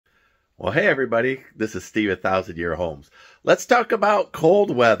Well, hey everybody, this is Steve at 1000 Year Homes. Let's talk about cold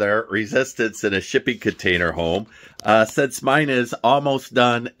weather resistance in a shipping container home. Since mine is almost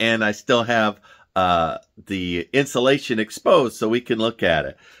done and I still have the insulation exposed so we can look at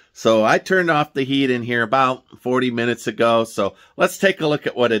it. So I turned off the heat in here about 40 minutes ago. So let's take a look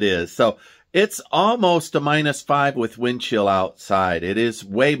at what it is. So it's almost a -5 with wind chill outside. It is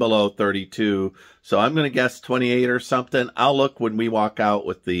way below 32. So I'm going to guess 28 or something. I'll look when we walk out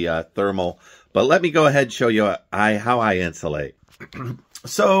with the thermal. But let me go ahead and show you how I insulate.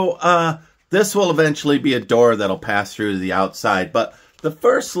 So this will eventually be a door that'll pass through to the outside. But the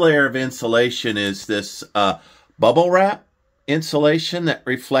first layer of insulation is this bubble wrap insulation that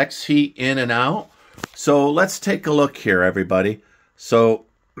reflects heat in and out. So let's take a look here, everybody. So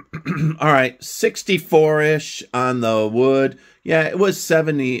all right, 64-ish on the wood. Yeah, it was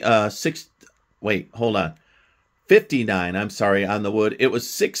 59, I'm sorry, on the wood. It was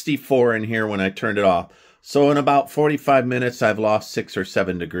 64 in here when I turned it off. So in about 45 minutes, I've lost 6 or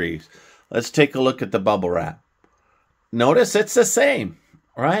 7 degrees. Let's take a look at the bubble wrap. Notice it's the same,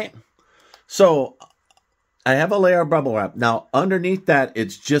 right? So I have a layer of bubble wrap. Now, underneath that,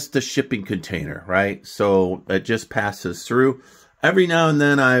 it's just the shipping container, right? So it just passes through. Every now and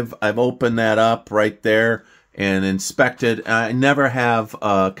then I've opened that up right there and inspected. I never have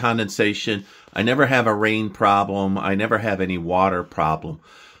condensation. I never have a rain problem. I never have any water problem.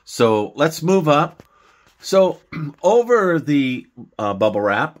 So let's move up. So over the bubble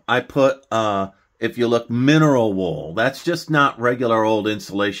wrap, I put, if you look, mineral wool. That's just not regular old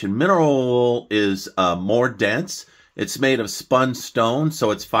insulation. Mineral wool is more dense. It's made of spun stone, so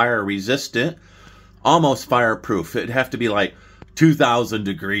it's fire resistant, almost fireproof. It'd have to be like 2,000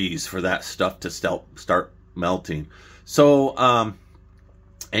 degrees for that stuff to start melting. So,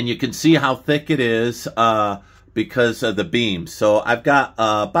 and you can see how thick it is because of the beams. So I've got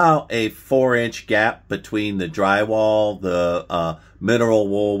about a 4-inch gap between the drywall, the mineral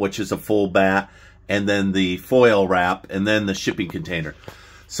wool, which is a full bat, and then the foil wrap, and then the shipping container.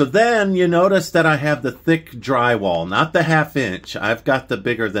 So then you notice that I have the thick drywall, not the 1/2 inch. I've got the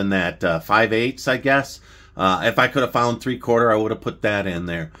bigger than that, 5/8, I guess. If I could have found 3/4, I would have put that in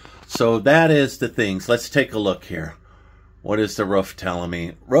there. So that is the things. Let's take a look here. What is the roof telling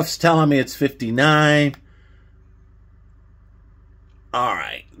me? Roof's telling me it's 59. All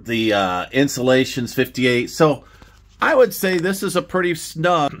right. The insulation's 58. So I would say this is a pretty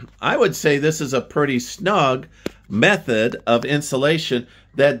snug. Method of insulation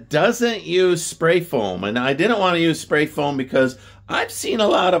that doesn't use spray foam. And I didn't want to use spray foam because I've seen a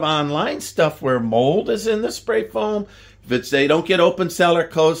lot of online stuff where mold is in the spray foam. If they don't get open cell or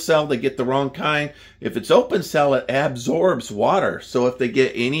closed cell, they get the wrong kind. If it's open cell, it absorbs water. So if they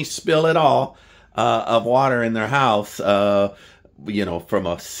get any spill at all of water in their house, you know, from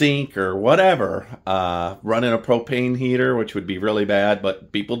a sink or whatever, running a propane heater, which would be really bad,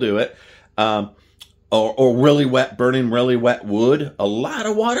 but people do it, or really wet, burning really wet wood. A lot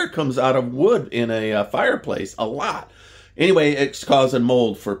of water comes out of wood in a fireplace, a lot. Anyway, it's causing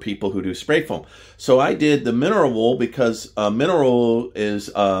mold for people who do spray foam. So I did the mineral wool because mineral wool is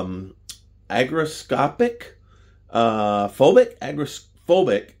agroscopic, agrophobic.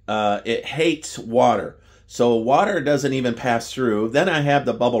 It hates water. So water doesn't even pass through. Then I have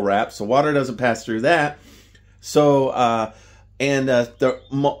the bubble wrap, so water doesn't pass through that. So,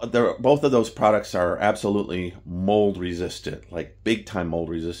 both of those products are absolutely mold resistant, like big time mold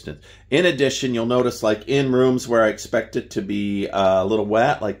resistant. In addition, you'll notice like in rooms where I expect it to be a little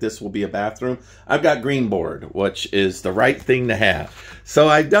wet, like this will be a bathroom, I've got green board, which is the right thing to have. So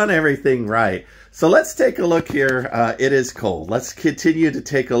I've done everything right. So let's take a look here. It is cold. Let's continue to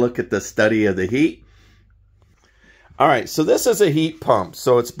take a look at the study of the heat. All right, so this is a heat pump.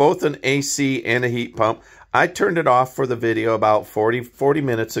 So it's both an AC and a heat pump. I turned it off for the video about 40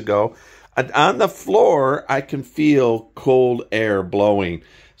 minutes ago. And on the floor, I can feel cold air blowing.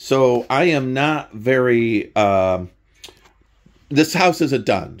 So I am not very, this house isn't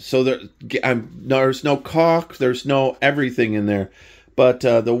done. So there's no caulk, there's no everything in there. But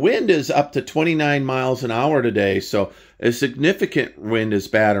the wind is up to 29 miles an hour today. So a significant wind is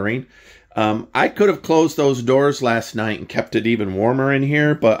battering. I could have closed those doors last night and kept it even warmer in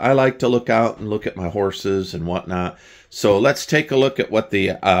here, but I like to look out and look at my horses and whatnot. So let's take a look at what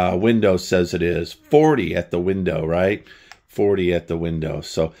the window says it is. 40 at the window, right? 40 at the window.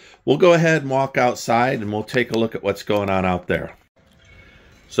 So we'll go ahead and walk outside and we'll take a look at what's going on out there.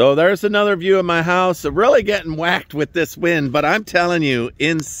 So there's another view of my house. I'm really getting whacked with this wind, but I'm telling you,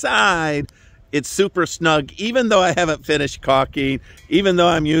 inside it's super snug, even though I haven't finished caulking, even though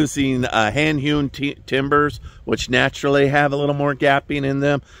I'm using hand-hewn timbers, which naturally have a little more gapping in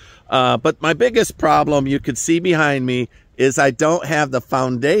them. But my biggest problem, you can see behind me, is I don't have the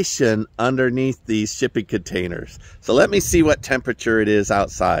foundation underneath these shipping containers. So let me see what temperature it is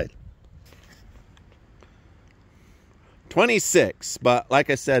outside. 26, but like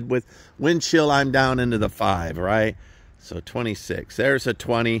I said, with wind chill, I'm down into the 5, right? So 26, there's a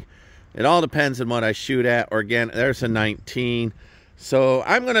 20. It all depends on what I shoot at. Or again, there's a 19. So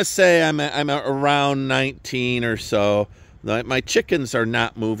I'm going to say I'm around 19 or so. My chickens are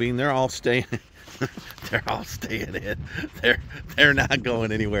not moving. They're all staying. They're all staying in. They're not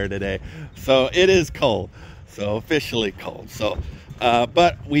going anywhere today. So it is cold. So officially cold. So,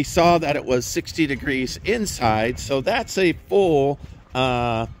 but we saw that it was 60 degrees inside. So that's a full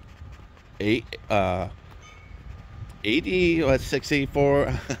 80. What's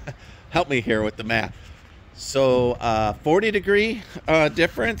 64? Help me here with the math. So 40 degree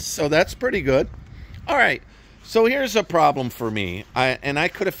difference. So that's pretty good. All right. So here's a problem for me. I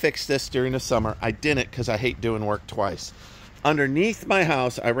could have fixed this during the summer. I didn't because I hate doing work twice. Underneath my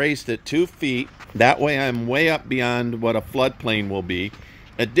house, I raised it 2 feet. That way I'm way up beyond what a floodplain will be.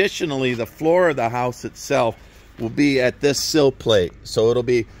 Additionally, the floor of the house itself will be at this sill plate. So it'll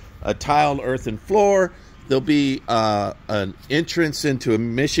be a tiled earthen floor. There'll be an entrance into a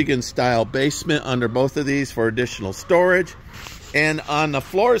Michigan-style basement under both of these for additional storage. And on the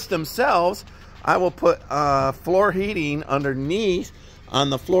floors themselves, I will put floor heating underneath on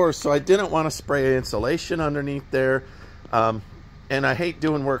the floors. So I didn't want to spray insulation underneath there. And I hate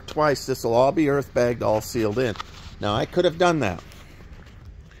doing work twice. This will all be earth bagged, all sealed in. Now, I could have done that.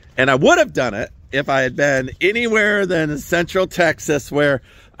 And I would have done it if I had been anywhere than Central Texas, where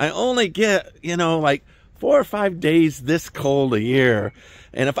I only get, you know, like 4 or 5 days this cold a year.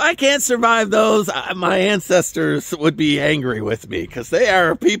 And if I can't survive those, my ancestors would be angry with me because they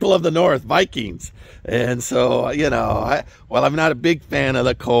are people of the North, Vikings. And so, you know, while I'm not a big fan of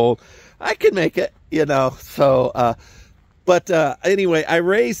the cold, I can make it, you know. So, anyway, I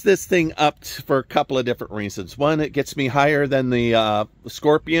raised this thing up for a couple of different reasons. One, it gets me higher than the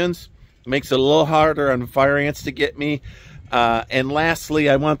scorpions. It makes it a little harder on fire ants to get me. And lastly,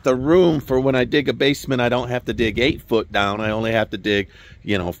 I want the room for when I dig a basement, I don't have to dig 8 foot down. I only have to dig,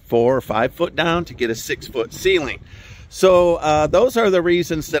 you know, 4 or 5 foot down to get a 6 foot ceiling. So those are the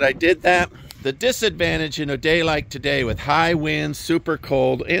reasons that I did that. The disadvantage in a day like today with high winds, super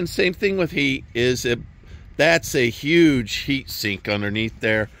cold, and same thing with heat is that's a huge heat sink underneath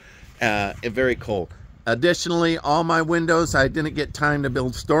there, and very cold. Additionally, all my windows, I didn't get time to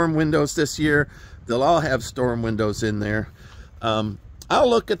build storm windows this year. They'll all have storm windows in there. I'll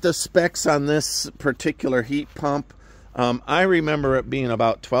look at the specs on this particular heat pump. I remember it being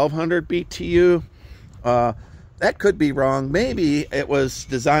about 1200 BTU. That could be wrong. Maybe it was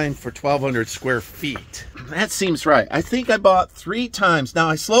designed for 1200 square feet. That seems right. I think I bought 3 times. Now,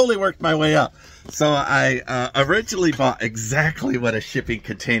 I slowly worked my way up. So I originally bought exactly what a shipping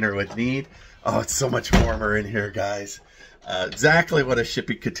container would need. Oh, it's so much warmer in here, guys. Exactly what a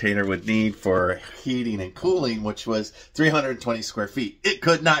shipping container would need for heating and cooling, which was 320 square feet. It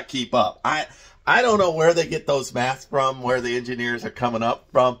could not keep up. I don't know where they get those maths from, where the engineers are coming up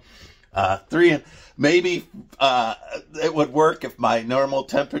from. Maybe it would work if my normal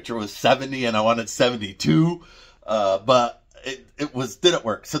temperature was 70 and I wanted 72, but it didn't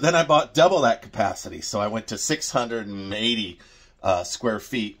work. So then I bought double that capacity. So I went to 680 square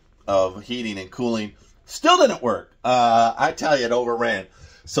feet of heating and cooling. Still didn't work. I tell you, it overran.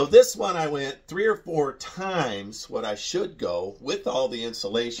 So this one I went 3 or 4 times what I should go with all the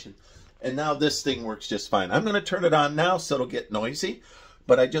insulation. And now this thing works just fine. I'm going to turn it on now so it'll get noisy.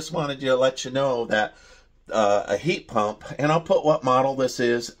 But I just wanted to let you know that a heat pump, and I'll put what model this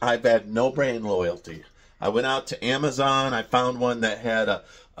is, I've had no brand loyalty. I went out to Amazon. I found one that had a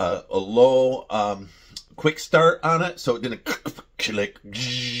low quick start on it. So it didn't click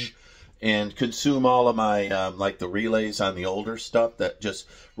and consume all of my, like the relays on the older stuff that just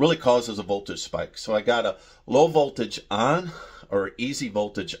really causes a voltage spike. So I got a low voltage on, or easy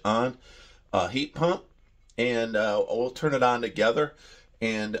voltage on heat pump, and we'll turn it on together.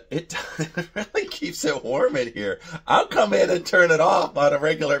 And it really keeps it warm in here. I'll come in and turn it off on a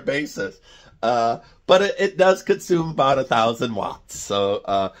regular basis. But it does consume about 1,000 watts.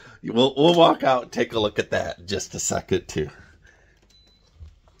 So we'll walk out and take a look at that in just a second too.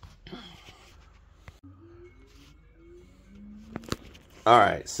 All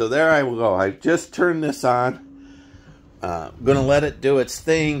right, so there I will go. I just turned this on. I'm going to let it do its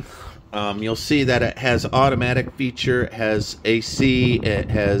thing. you'll see that it has automatic feature, it has AC, it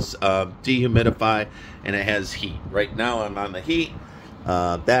has dehumidify, and it has heat. Right now I'm on the heat.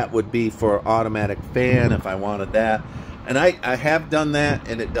 That would be for automatic fan if I wanted that. And I have done that,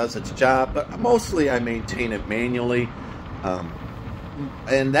 and it does its job, but mostly I maintain it manually.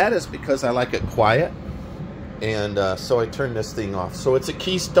 And that is because I like it quiet. And so I turn this thing off. So it's a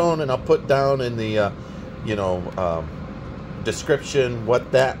Keystone, and I'll put down in the, description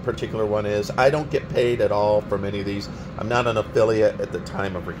what that particular one is. I don't get paid at all from any of these. I'm not an affiliate at the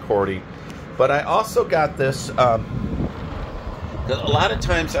time of recording. But I also got this, a lot of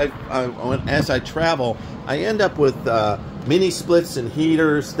times as I travel, I end up with mini splits and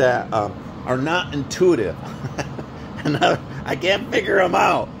heaters that are not intuitive. And I can't figure them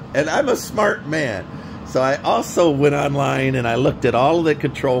out. And I'm a smart man. So I also went online and I looked at all of the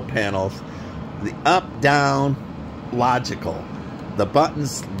control panels. The up, down, logical. The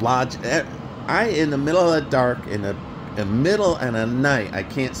buttons, in the middle of the dark, in the middle and a night, I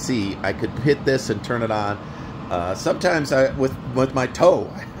can't see. I could hit this and turn it on. Sometimes with my toe.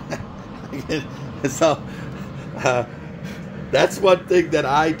 So that's one thing that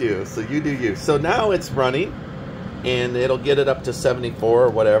I do. So you do you. So now it's running, and it'll get it up to 74 or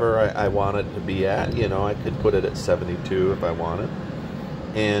whatever I want it to be at. You know, I could put it at 72 if I wanted.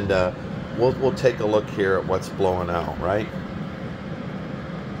 And we'll take a look here at what's blowing out, right?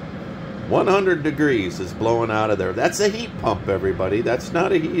 100 degrees is blowing out of there. That's a heat pump, everybody. That's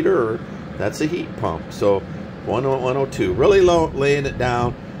not a heater. That's a heat pump. So 102, really low, laying it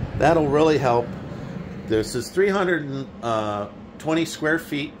down. That'll really help. This is 320 square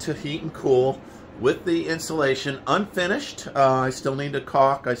feet to heat and cool with the insulation, unfinished. I still need to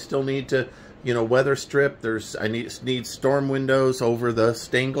caulk. I still need to, weather strip. I need storm windows over the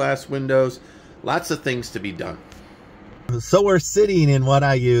stained glass windows. Lots of things to be done. So we're sitting in what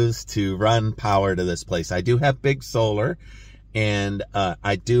I use to run power to this place. I do have big solar, and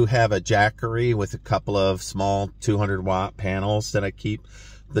I do have a Jackery with a couple of small 200 watt panels that I keep.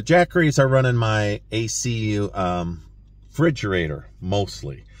 The Jackeries are running my AC refrigerator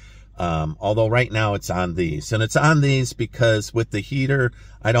mostly. Although right now it's on these, and it's on these because with the heater,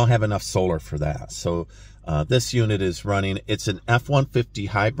 I don't have enough solar for that. So this unit is running, it's an F-150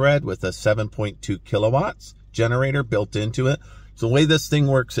 hybrid with a 7.2 kilowatts generator built into it. So the way this thing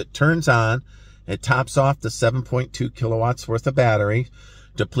works, it turns on, it tops off the 7.2 kilowatts worth of battery,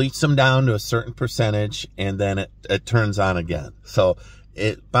 depletes them down to a certain percentage, and then it turns on again. So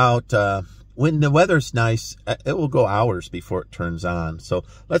when the weather's nice, it will go hours before it turns on. So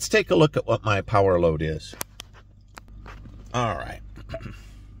let's take a look at what my power load is. All right.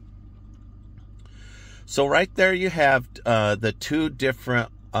 So right there you have the two different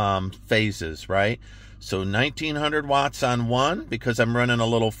phases, right? So 1900 watts on one, because I'm running a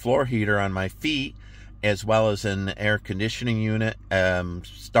little floor heater on my feet, as well as an air conditioning unit,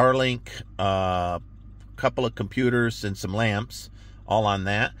 Starlink, couple of computers, and some lamps, all on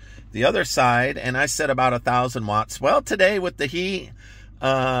that. The other side, and I said about 1,000 watts. Well, today with the heat,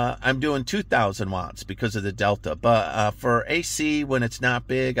 I'm doing 2,000 watts because of the Delta. But for AC, when it's not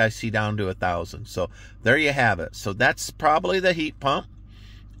big, I see down to 1,000. So there you have it. So that's probably the heat pump.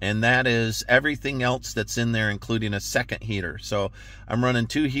 And that is everything else that's in there, including a second heater. So I'm running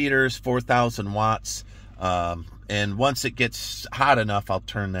two heaters, 4,000 watts. And once it gets hot enough, I'll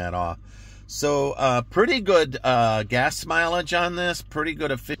turn that off. So pretty good gas mileage on this, pretty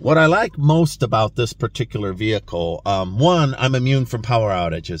good efficiency. What I like most about this particular vehicle, one, I'm immune from power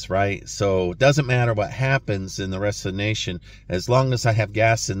outages, right? So it doesn't matter what happens in the rest of the nation. As long as I have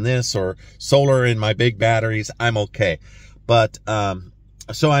gas in this or solar in my big batteries, I'm okay. But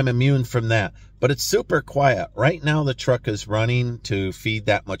so I'm immune from that. But it's super quiet. Right now the truck is running to feed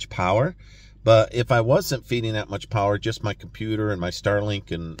that much power. But if I wasn't feeding that much power, just my computer and my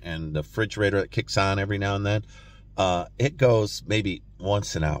Starlink and the refrigerator that kicks on every now and then, it goes maybe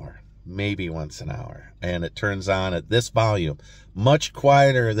once an hour. And it turns on at this volume. Much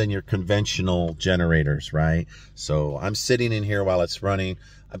quieter than your conventional generators, right? So I'm sitting in here while it's running.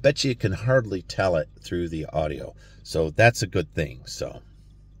 I bet you can hardly tell it through the audio. So that's a good thing.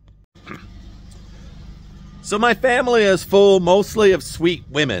 So my family is full mostly of sweet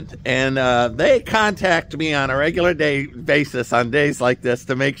women, and they contact me on a regular basis on days like this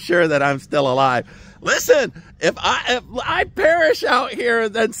to make sure that I'm still alive. Listen, if I perish out here,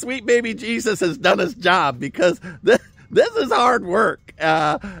 then sweet baby Jesus has done his job, because this is hard work,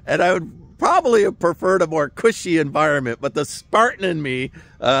 and I would probably have preferred a more cushy environment, but the Spartan in me,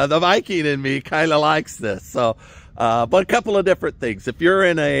 the Viking in me, kind of likes this. So. But a couple of different things. If you're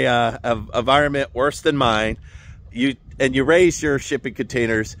in a environment worse than mine, you raise your shipping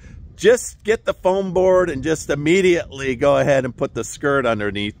containers, just get the foam board and just immediately go ahead and put the skirt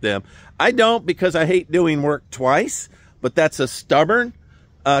underneath them. I don't, because I hate doing work twice, but that's a stubborn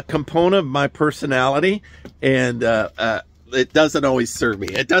component of my personality, and it doesn't always serve me.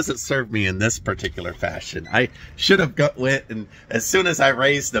 It doesn't serve me in this particular fashion. I should have went, and as soon as I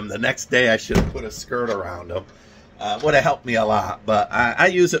raised them, the next day I should have put a skirt around them. Would have helped me a lot, but I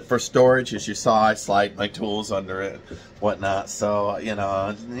use it for storage. As you saw, I slide my tools under it, whatnot. So, you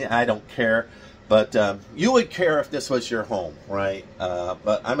know, I don't care. But you would care if this was your home, right?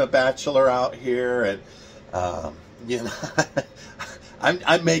 But I'm a bachelor out here, and, you know,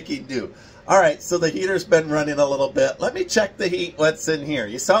 I'm making do. All right, so the heater's been running a little bit. Let me check the heat, what's in here.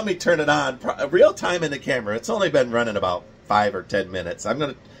 You saw me turn it on real time in the camera. It's only been running about 5 or 10 minutes. I'm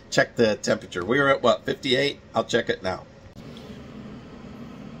going to check the temperature. We were at, what, 58? I'll check it now.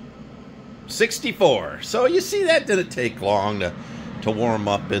 64. So you see, that didn't take long to warm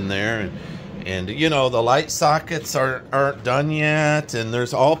up in there. And you know, the light sockets aren't done yet, and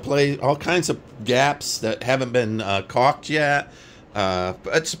there's all kinds of gaps that haven't been caulked yet.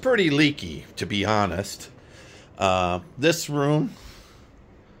 It's pretty leaky, to be honest. This room,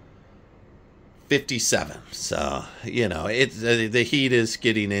 57. So, you know, the heat is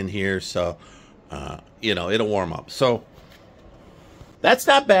getting in here, so you know, it'll warm up. So that's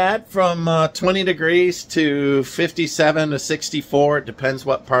not bad. From 20 degrees to 57 to 64. It depends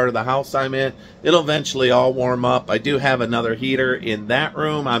what part of the house I'm in. It'll eventually all warm up. I do have another heater in that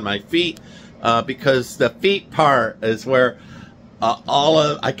room on my feet, because the feet part is where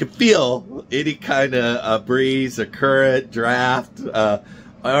I can feel any kind of breeze, a current, draft,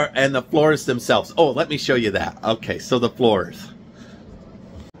 and the floors themselves. Oh, let me show you that. Okay, so the floors.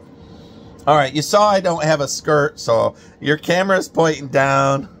 All right, you saw I don't have a skirt, so your camera's pointing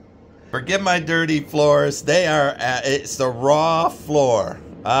down. Forgive my dirty floors. They are, it's the raw floor.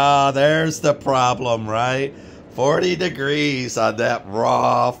 Ah, there's the problem, right? 40 degrees on that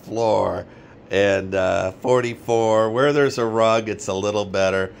raw floor. And 44, where there's a rug, it's a little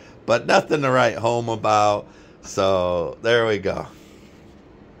better, but nothing to write home about. So there we go.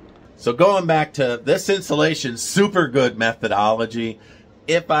 So going back to this insulation, super good methodology.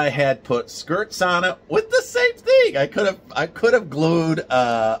 If I had put skirts on it with the same thing, I could have glued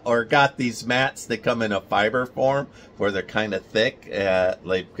or got these mats that come in a fiber form where they're kind of thick,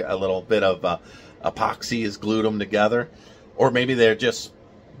 like a little bit of epoxy has glued them together, or maybe they're just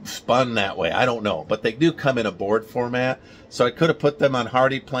spun that way. I don't know, but they do come in a board format. So I could have put them on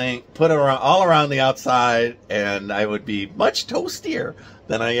hardy plank, put it all around the outside, and I would be much toastier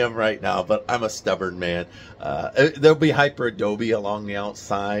than I am right now. But I'm a stubborn man. There'll be hyper adobe along the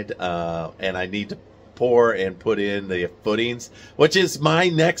outside, and I need to pour and put in the footings, which is my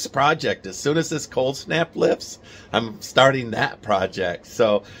next project. As soon as this cold snap lifts, I'm starting that project.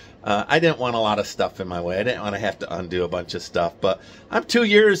 So I didn't want a lot of stuff in my way. I didn't want to have to undo a bunch of stuff, but I'm 2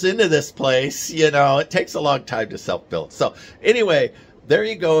 years into this place. You know, it takes a long time to self-build. So anyway, there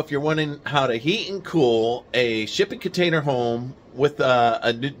you go. If you're wondering how to heat and cool a shipping container home with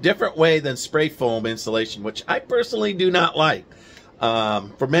a different way than spray foam insulation, which I personally do not like,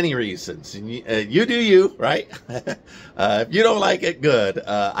 for many reasons. And you do you, right? If you don't like it, good.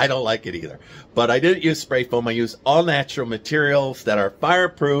 I don't like it either. But I didn't use spray foam. I use all natural materials that are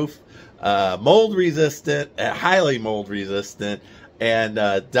fireproof, mold resistant, highly mold resistant, and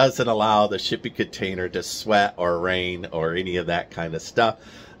doesn't allow the shipping container to sweat or rain or any of that kind of stuff.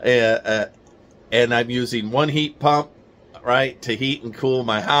 And I'm using one heat pump, right, to heat and cool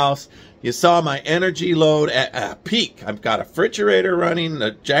my house. You saw my energy load at peak. I've got a refrigerator running,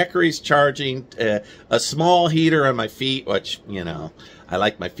 the Jackery's charging, a small heater on my feet, which, you know, I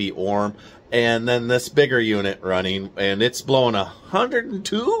like my feet warm. And then this bigger unit running, and it's blowing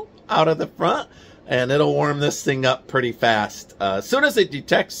 102 out of the front, and it'll warm this thing up pretty fast. As soon as it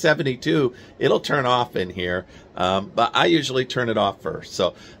detects 72, it'll turn off in here. But I usually turn it off first.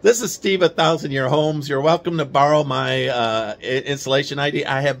 So this is Steve at 1000 Year Homes. You're welcome to borrow my installation ID.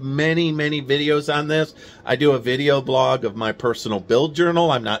 I have many, many videos on this. I do a video blog of my personal build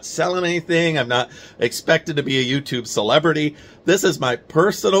journal. I'm not selling anything. I'm not expected to be a YouTube celebrity. This is my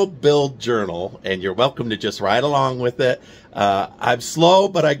personal build journal, and you're welcome to just ride along with it. I'm slow,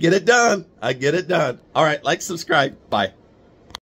 but I get it done. I get it done. All right, like, subscribe. Bye.